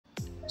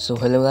So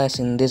hello guys,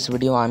 in this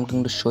video I'm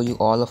going to show you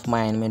all of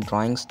my anime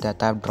drawings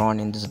that I've drawn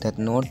in this Death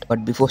Note.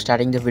 But before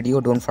starting the video,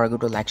 don't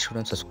forget to like, share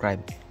and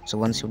subscribe. So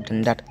once you've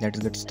done that, let's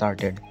get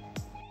started.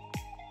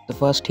 The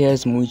first here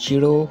is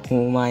Muichiro,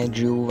 whom I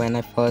drew when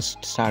I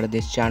first started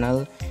this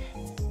channel.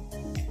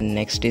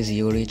 Next is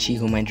Yorichi,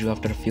 whom I drew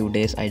after a few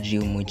days. I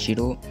drew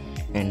Muichiro.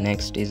 And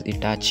next is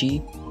Itachi.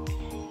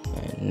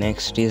 And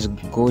next is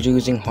Gojo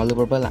using Hollow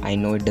Purple. I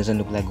know it doesn't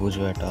look like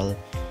Gojo at all.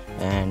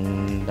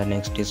 And the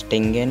next is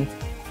Tengen,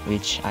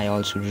 which I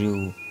also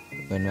drew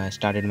when I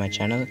started my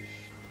channel.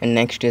 And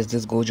next is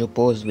this Gojo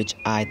pose, which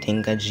I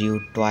think I drew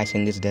twice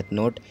in this Death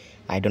Note.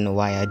 I don't know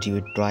why I drew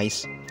it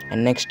twice.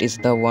 And next is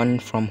the one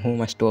from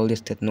whom I stole this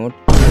Death Note,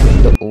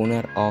 the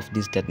owner of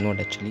this Death Note.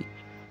 Actually,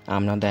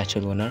 I'm not the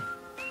actual owner.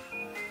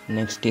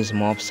 Next is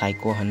Mob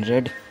Psycho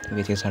 100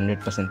 with his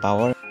 100%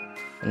 power.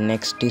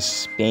 Next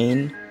is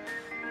Pain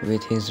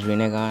with his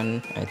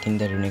Rinnegan. I think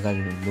the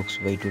Rinnegan looks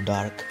way too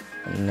dark.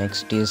 And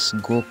next is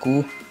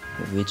Goku,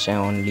 which I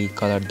only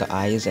colored the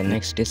eyes. And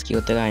next is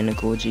Kyotaka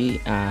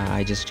Inakoji.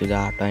 I just did the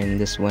outline in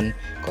this one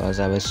because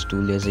I was too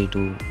lazy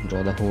to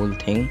draw the whole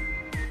thing.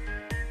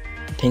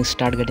 Things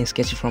start getting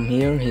sketchy from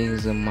here.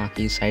 Here's a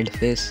Maki's side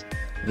face,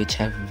 which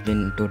have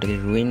been totally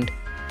ruined.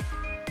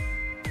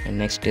 And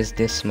next is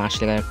this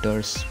martial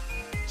character's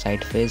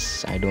side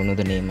face. I don't know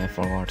the name, I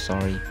forgot,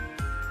 sorry.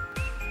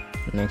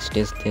 Next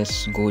is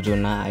this Gojo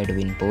na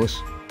Edwin pose,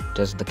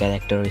 just the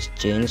character is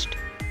changed.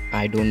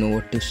 I don't know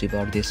what to say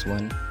about this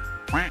one.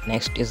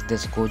 Next is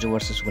this Gojo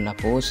vs Sukuna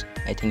pose.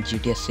 I think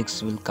GTA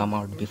 6 will come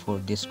out before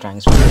this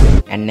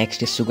transfer. And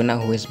next is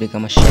Sukuna, who has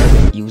become a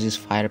chef, uses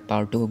fire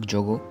power to hook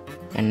Jogo.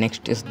 And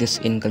next is this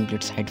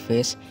incomplete side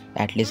face.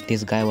 At least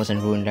this guy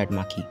wasn't ruined at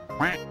Maki.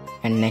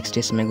 And next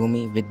is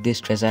Megumi. With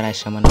this treasure I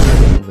summon.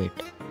 Wait,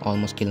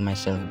 almost killed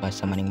myself by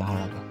summoning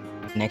Mahoraga.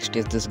 Next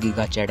is this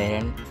Giga Chad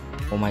Eren.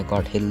 Oh my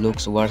god, he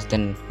looks worse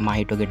than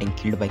Mahito getting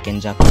killed by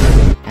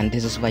Kenjaku. And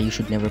this is why you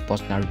should never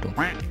pause Naruto.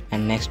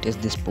 And next is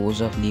this pose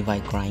of Levi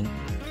crying.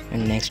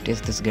 And next is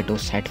this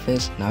Geto's side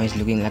face. Now he's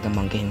looking like a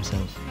monkey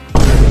himself.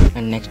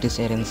 And next is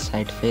Eren's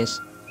side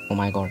face. Oh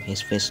my god,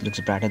 his face looks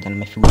brighter than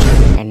my future.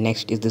 And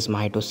next is this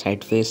Mahito's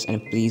side face,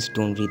 and please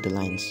don't read the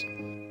lines.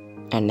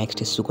 And next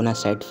is Sukuna's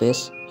side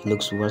face. He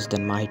looks worse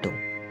than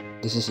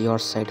Mahito. This is your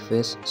side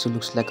face. She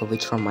looks like a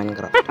witch from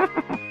Minecraft.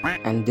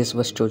 And this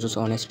was Chojo's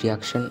honest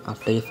reaction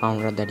after he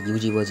found out that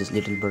Yuji was his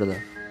little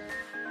brother.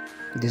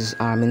 This is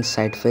Armin's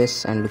side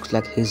face and looks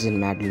like he's in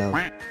mad love.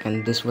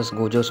 And this was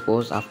Gojo's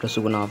pose after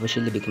Sukuna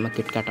officially became a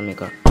Kit Kat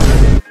maker.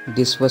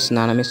 This was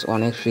Naname's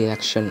honest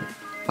reaction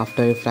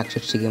after he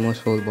fractured Shigemo's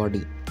whole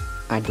body.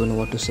 I don't know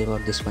what to say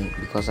about this one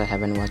because I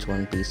haven't watched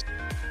One Piece.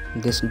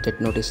 This Death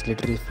Note is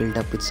literally filled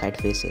up with side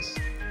faces.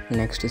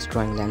 Next is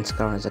drawing Lance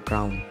Crown as a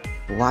crown.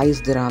 Why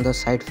is there another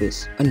side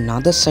face?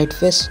 Another side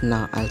face?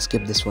 Nah, I'll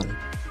skip this one.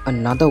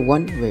 Another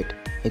one? Wait,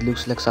 it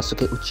looks like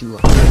Sasuke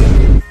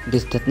Uchiha.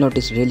 This Death Note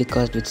is really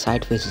cursed with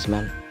side faces,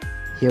 man.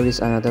 Here is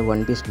another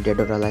One Piece Dead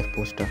or Alive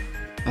poster.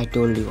 I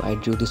told you I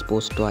drew this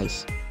pose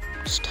twice.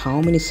 Just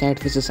how many side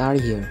faces are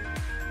here?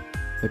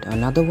 Wait,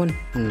 another one?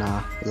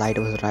 Nah, Light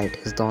was right,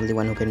 he's the only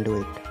one who can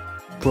do it.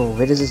 Bro,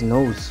 where is his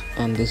nose?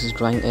 And this is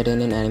drawing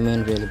Eren in anime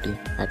and reality.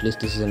 At least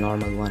this is a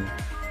normal one.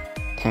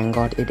 Thank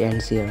god it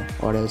ends here,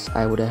 or else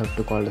I would have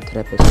to call the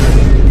therapist.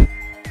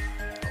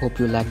 Hope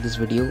you liked this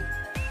video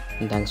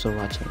and thanks for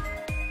watching.